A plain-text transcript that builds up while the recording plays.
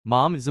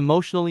Mom is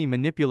emotionally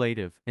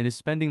manipulative and is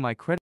spending my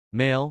credit.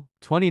 Male,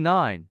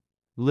 29.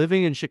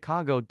 Living in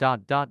Chicago.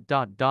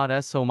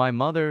 So my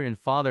mother and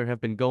father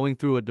have been going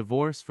through a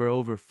divorce for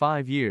over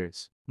 5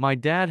 years. My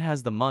dad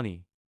has the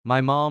money.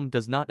 My mom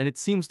does not, and it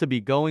seems to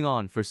be going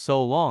on for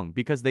so long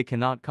because they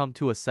cannot come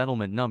to a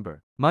settlement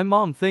number. My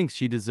mom thinks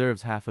she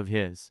deserves half of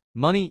his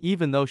money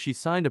even though she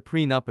signed a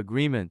prenup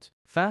agreement.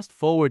 Fast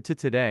forward to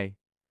today.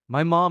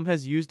 My mom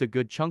has used a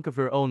good chunk of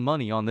her own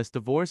money on this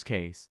divorce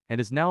case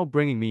and is now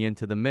bringing me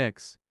into the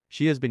mix.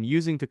 She has been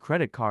using two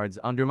credit cards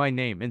under my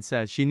name and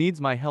says she needs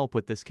my help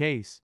with this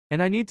case.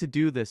 And I need to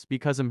do this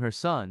because I'm her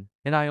son,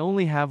 and I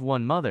only have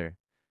one mother.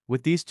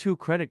 With these two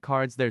credit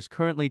cards there's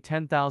currently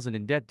 $10,000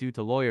 in debt due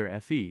to lawyer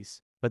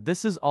fees. But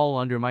this is all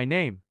under my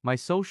name, my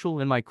social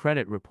and my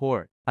credit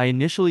report. I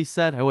initially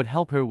said I would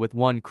help her with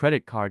one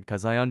credit card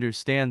cause I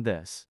understand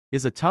this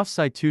is a tough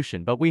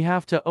situation but we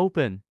have to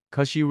open,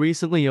 cause she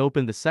recently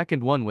opened the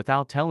second one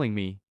without telling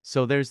me,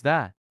 so there's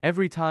that.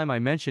 Every time I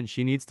mention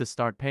she needs to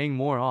start paying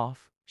more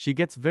off, she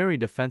gets very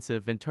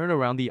defensive and turn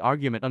around the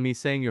argument on me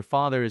saying your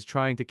father is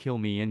trying to kill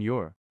me and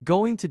you're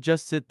going to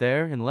just sit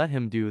there and let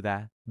him do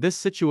that. This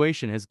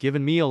situation has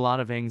given me a lot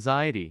of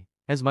anxiety,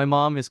 as my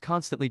mom has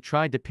constantly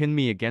tried to pin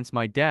me against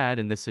my dad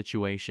in this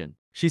situation.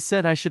 She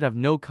said I should have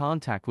no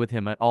contact with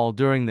him at all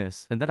during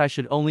this and that I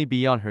should only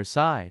be on her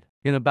side.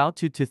 In about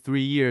 2 to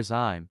 3 years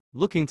I'm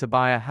looking to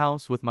buy a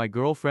house with my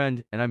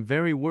girlfriend and I'm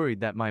very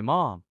worried that my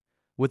mom,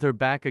 with her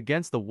back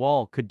against the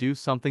wall, could do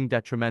something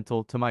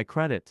detrimental to my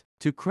credit.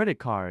 2 credit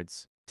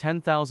cards,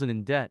 10,000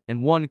 in debt,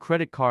 and 1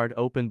 credit card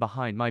open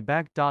behind my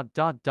back. At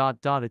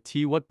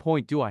what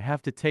point do I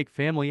have to take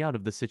family out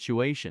of the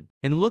situation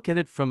and look at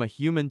it from a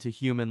human to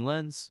human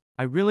lens?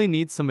 I really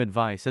need some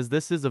advice as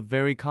this is a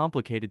very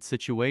complicated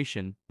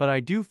situation, but I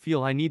do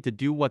feel I need to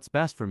do what's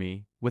best for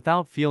me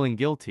without feeling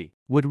guilty.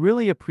 Would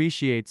really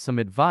appreciate some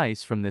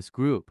advice from this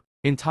group.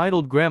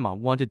 Entitled Grandma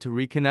wanted to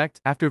reconnect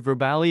after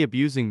verbally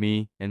abusing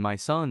me and my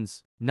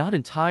sons. Not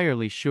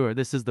entirely sure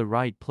this is the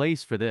right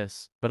place for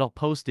this, but I'll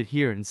post it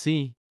here and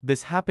see.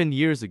 This happened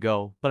years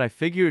ago, but I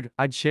figured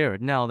I'd share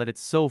it now that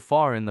it's so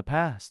far in the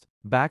past.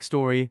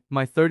 Backstory: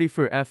 my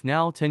 34F,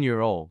 now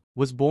 10-year-old,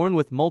 was born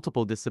with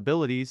multiple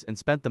disabilities and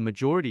spent the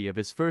majority of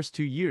his first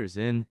 2 years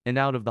in and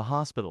out of the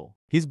hospital.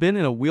 He's been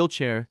in a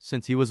wheelchair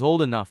since he was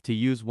old enough to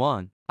use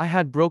one. I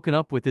had broken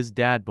up with his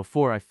dad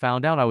before I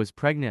found out I was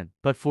pregnant,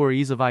 but for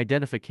ease of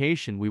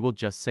identification we will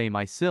just say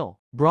my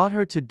Sil brought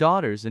her two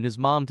daughters and his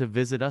mom to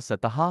visit us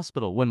at the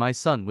hospital when my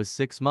son was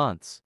 6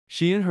 months.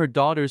 She and her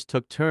daughters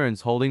took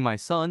turns holding my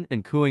son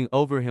and cooing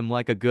over him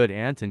like a good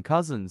aunt and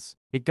cousins.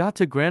 It got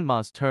to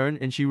Grandma's turn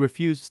and she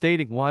refused,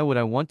 stating why would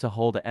I want to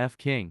hold a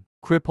king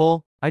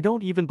cripple? I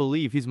don't even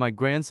believe he's my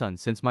grandson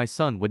since my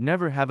son would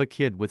never have a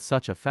kid with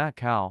such a fat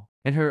cow.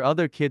 And her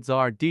other kids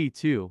are D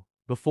too.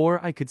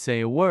 Before I could say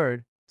a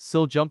word,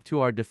 Sil jumped to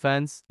our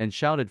defense and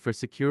shouted for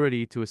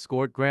security to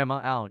escort Grandma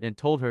out and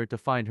told her to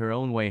find her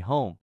own way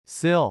home.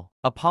 Sil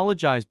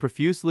apologized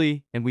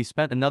profusely and we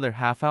spent another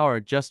half hour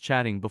just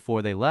chatting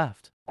before they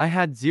left. I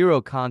had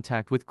zero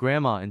contact with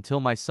Grandma until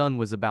my son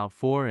was about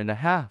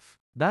 4.5.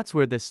 That's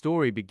where this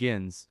story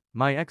begins.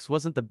 My ex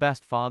wasn't the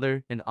best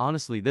father, and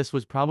honestly this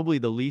was probably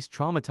the least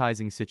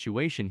traumatizing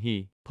situation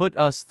he put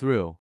us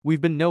through.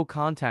 We've been no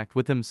contact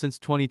with him since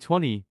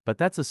 2020, but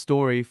that's a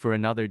story for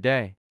another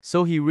day.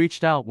 So he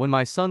reached out when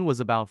my son was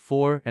about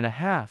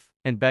 4.5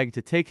 and begged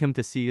to take him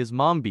to see his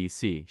mom.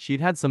 She'd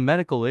had some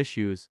medical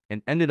issues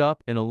and ended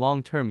up in a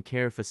long-term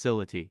care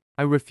facility.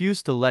 I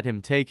refused to let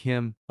him take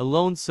him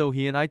alone, so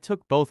he and I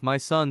took both my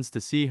sons to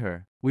see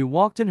her. We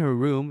walked in her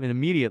room and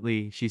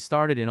immediately she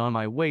started in on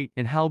my weight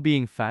and how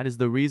being fat is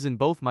the reason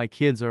both my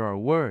kids are our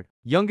word.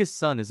 Youngest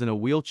son is in a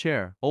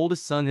wheelchair,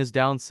 oldest son has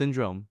Down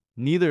syndrome,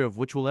 neither of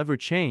which will ever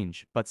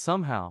change, but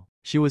somehow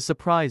she was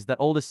surprised that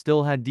oldest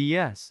still had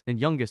DS and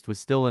youngest was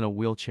still in a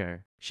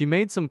wheelchair. She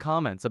made some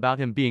comments about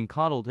him being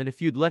coddled and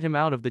if you'd let him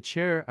out of the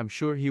chair I'm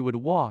sure he would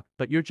walk,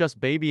 but you're just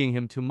babying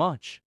him too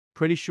much.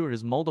 Pretty sure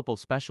his multiple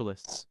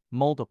specialists,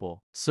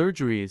 multiple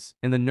surgeries,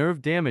 and the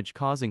nerve damage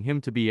causing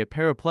him to be a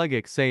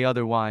paraplegic say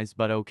otherwise,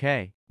 but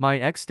okay. My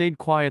ex stayed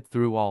quiet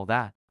through all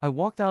that. I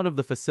walked out of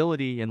the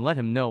facility and let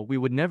him know we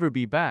would never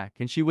be back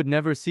and she would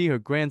never see her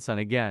grandson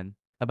again.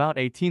 About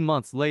 18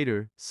 months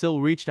later, Sil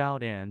reached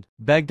out and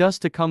begged us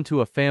to come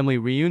to a family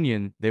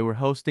reunion they were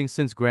hosting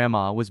since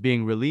Grandma was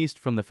being released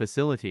from the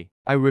facility.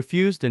 I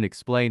refused and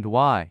explained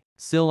why.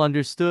 Sil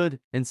understood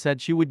and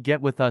said she would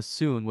get with us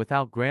soon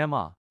without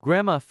Grandma.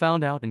 Grandma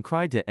found out and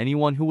cried to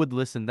anyone who would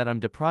listen that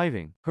I'm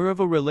depriving her of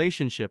a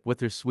relationship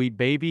with her sweet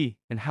baby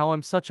and how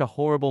I'm such a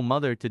horrible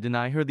mother to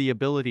deny her the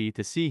ability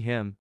to see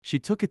him. She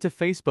took it to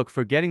Facebook,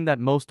 forgetting that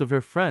most of her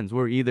friends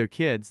were either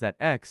kids that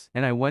ex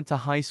and I went to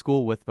high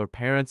school with or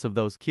parents of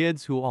those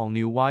kids who all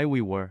knew why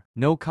we were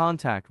no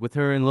contact with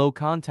her and low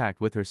contact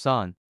with her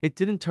son. It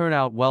didn't turn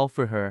out well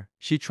for her.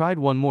 She tried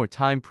one more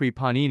time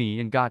pre-Panini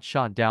and got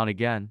shot down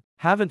again.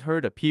 Haven't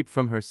heard a peep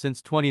from her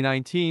since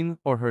 2019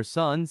 or her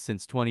son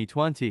since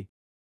 2020.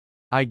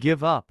 I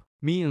give up.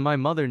 Me and my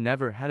mother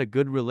never had a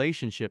good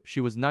relationship. She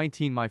was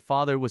 19, my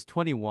father was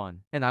 21,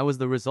 and I was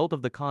the result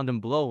of the condom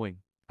blowing.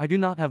 I do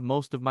not have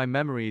most of my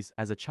memories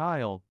as a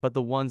child, but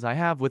the ones I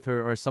have with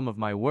her are some of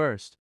my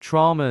worst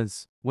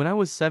traumas. When I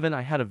was 7,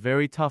 I had a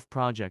very tough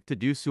project to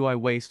do, so I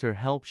waste her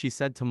help. She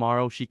said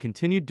tomorrow. She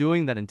continued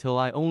doing that until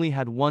I only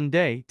had one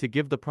day to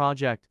give the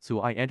project, so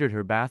I entered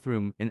her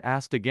bathroom and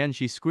asked again.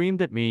 She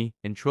screamed at me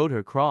and throwed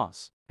her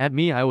cross at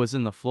me. I was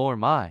in the floor.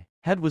 My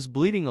head was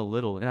bleeding a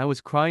little and I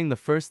was crying. The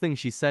first thing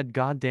she said,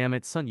 "God damn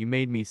it, son, you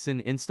made me sin."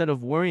 Instead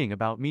of worrying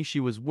about me, she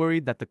was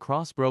worried that the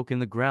cross broke in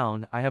the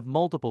ground. I have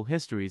multiple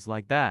histories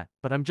like that,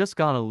 but I'm just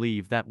gonna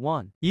leave that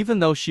one. Even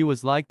though she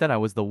was like that, I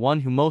was the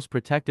one who most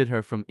protected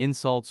her from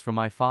insults from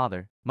my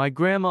father, my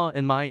grandma,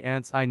 and my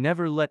aunts. I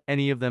never let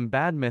any of them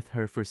badmouth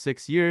her for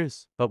 6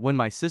 years, but when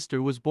my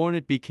sister was born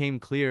it became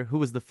clear who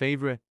was the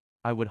favorite.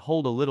 I would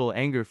hold a little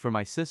anger for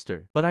my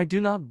sister, but I do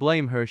not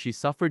blame her. She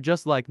suffered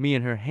just like me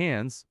in her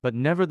hands, but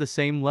never the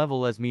same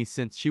level as me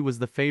since she was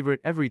the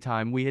favorite. Every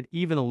time we had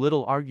even a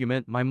little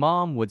argument, my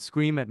mom would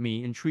scream at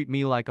me and treat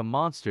me like a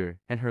monster,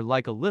 and her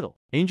like a little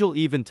angel.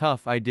 Even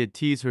tough, I did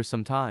tease her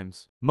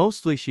sometimes.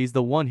 Mostly she's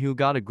the one who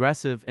got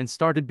aggressive and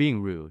started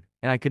being rude,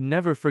 and I could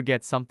never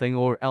forget something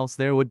or else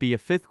there would be a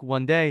fifth.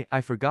 One day,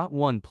 I forgot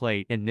one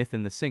plate and nith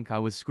in the sink. I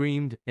was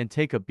screamed and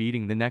take a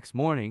beating the next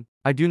morning.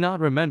 I do not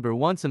remember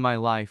once in my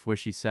life where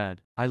she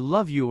said, "I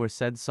love you," or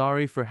said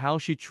sorry for how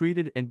she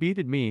treated and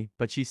beated me,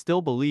 but she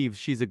still believes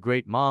she's a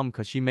great mom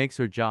cause she makes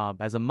her job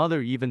as a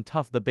mother even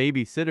tough. The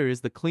babysitter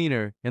is the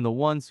cleaner and the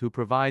ones who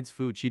provides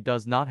food. She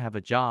does not have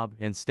a job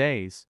and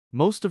stays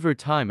most of her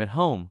time at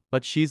home,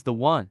 but she's the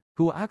one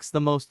who acts the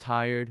most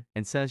tired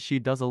and says she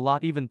does a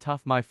lot. Even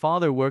tough, my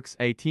father works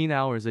 18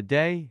 hours a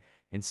day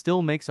and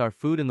still makes our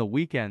food in the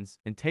weekends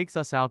and takes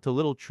us out to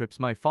little trips.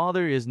 My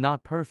father is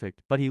not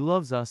perfect, but he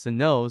loves us and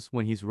knows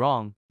when he's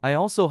wrong. I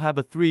also have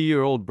a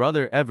 3-year-old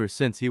brother. Ever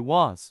since he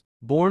was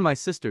born, my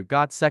sister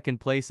got second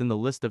place in the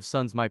list of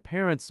sons. My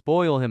parents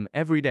spoil him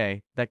every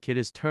day. That kid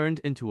is turned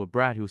into a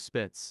brat who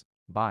spits,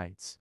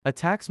 bites,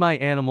 attacks my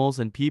animals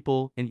and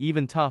people, and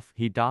even tough,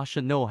 he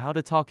doesn't know how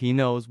to talk. He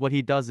knows what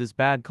he does is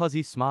bad cause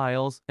he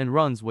smiles and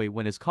runs away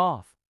when his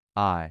cough.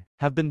 I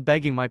have been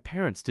begging my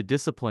parents to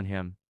discipline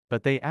him,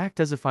 but they act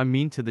as if I'm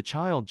mean to the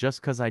child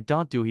just cause I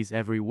don't do his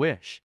every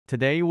wish.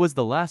 Today was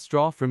the last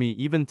straw for me.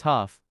 Even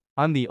tough,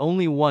 I'm the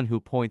only one who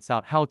points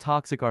out how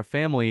toxic our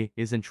family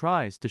is and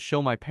tries to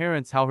show my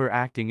parents how her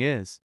acting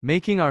is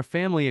making our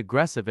family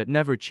aggressive. It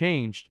never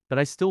changed, but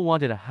I still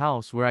wanted a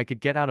house where I could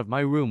get out of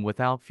my room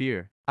without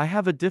fear. I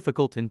have a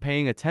difficult in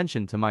paying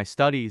attention to my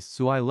studies,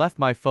 so I left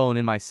my phone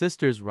in my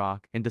sister's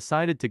rock and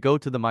decided to go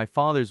to my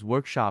father's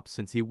workshop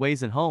since he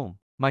wasn't home.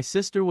 My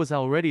sister was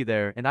already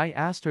there and I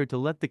asked her to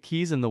let the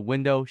keys in the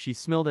window. She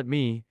smiled at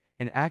me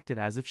and acted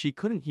as if she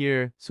couldn't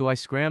hear, so I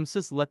scrammed,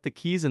 "Sis, let the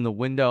keys in the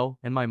window,"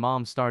 and my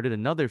mom started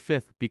another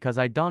fifth because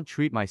I don't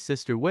treat my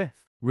sister with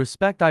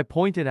respect. I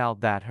pointed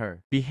out that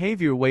her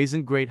behavior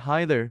wasn't great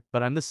either,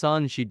 but I'm the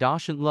son she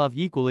doesn't love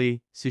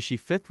equally, so she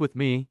fifth with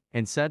me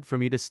and said for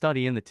me to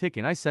study in the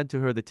ticket. I said to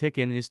her the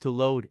ticket is to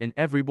load and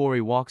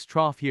everybody walks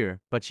trough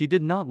here, but she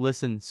did not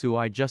listen, so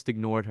I just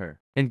ignored her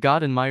and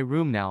got in my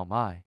room. Now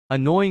my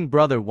annoying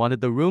brother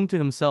wanted the room to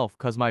himself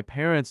cause my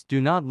parents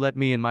do not let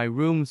me in my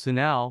room, so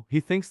now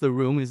he thinks the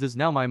room is his.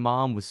 Now my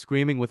mom was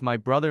screaming with my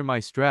brother. My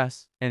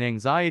stress and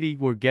anxiety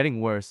were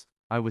getting worse.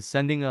 I was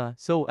sending a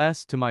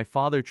SOS to my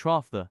father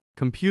trough the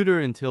computer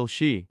until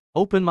she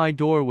opened my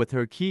door with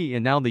her key,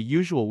 and now the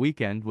usual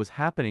weekend was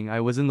happening.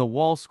 I was in the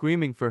wall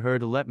screaming for her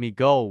to let me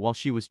go while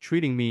she was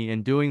treating me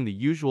and doing the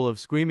usual of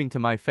screaming to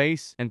my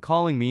face and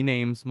calling me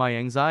names. My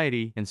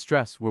anxiety and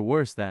stress were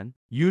worse than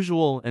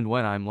usual, and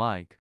when I'm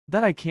like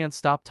that I can't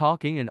stop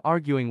talking and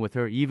arguing with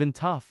her. Even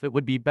tough, it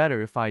would be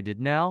better if I did.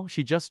 Now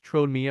she just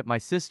threw me at my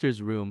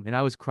sister's room and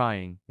I was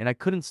crying and I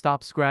couldn't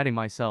stop scratching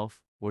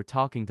myself or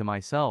talking to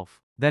myself.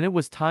 Then it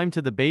was time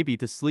to the baby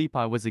to sleep.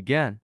 I was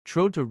again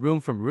thrown to room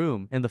from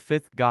room, and the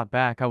fifth got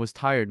back. I was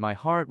tired, my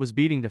heart was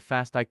beating too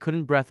fast, I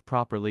couldn't breath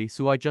properly,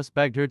 so I just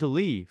begged her to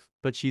leave.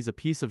 But she's a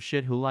piece of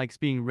shit who likes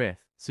being with,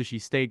 so she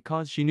stayed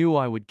cause she knew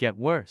I would get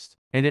worse.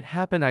 And it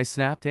happened. I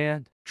snapped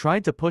and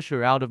tried to push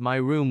her out of my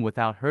room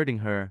without hurting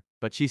her,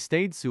 but she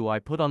stayed, so I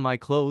put on my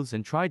clothes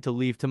and tried to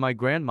leave to my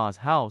grandma's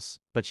house,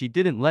 but she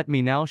didn't let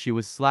me. Now she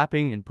was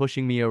slapping and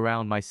pushing me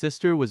around. My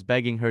sister was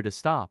begging her to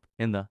stop,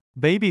 and the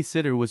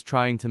babysitter was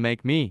trying to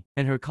make me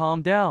and her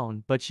calm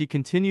down, but she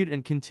continued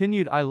and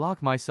continued. I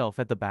locked myself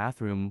at the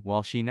bathroom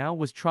while she now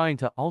was trying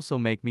to also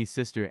make me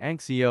sister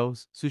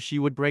anxious, so she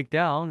would break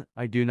down.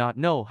 I do not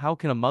know how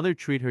can a mother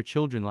treat her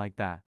children like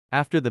that.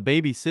 After the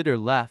babysitter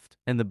left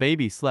and the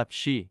baby slept,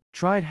 she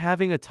tried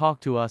having a talk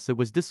to us. It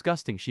was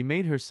disgusting. She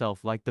made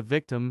herself like the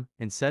victim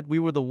and said we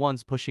were the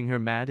ones pushing her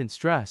mad and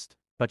stressed.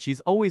 But she's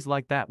always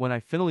like that. When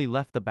I finally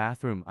left the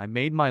bathroom, I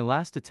made my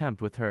last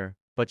attempt with her,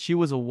 but she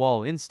was a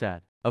wall.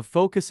 Instead of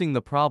focusing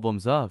the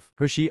problems of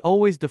her, she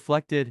always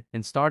deflected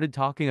and started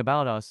talking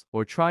about us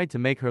or tried to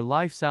make her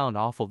life sound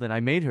awful. Then I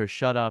made her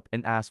shut up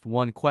and asked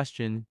one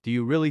question: "Do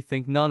you really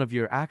think none of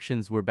your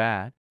actions were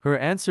bad?" Her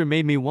answer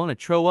made me want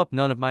to throw up.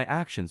 None of my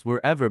actions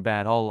were ever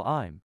bad. All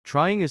I'm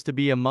trying is to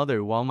be a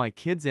mother while my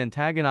kids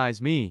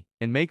antagonize me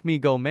and make me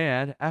go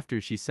mad.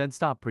 After she said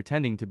stop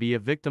pretending to be a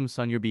victim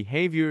son, your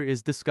behavior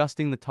is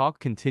disgusting. The talk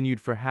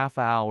continued for half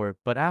an hour,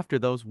 but after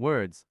those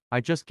words, I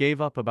just gave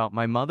up about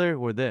my mother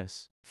or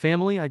this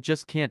family. I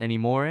just can't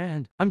anymore,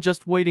 and I'm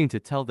just waiting to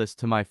tell this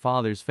to my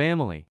father's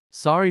family.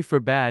 Sorry for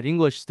bad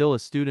English, still a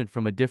student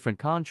from a different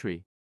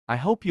country. I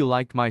hope you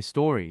liked my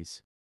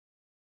stories.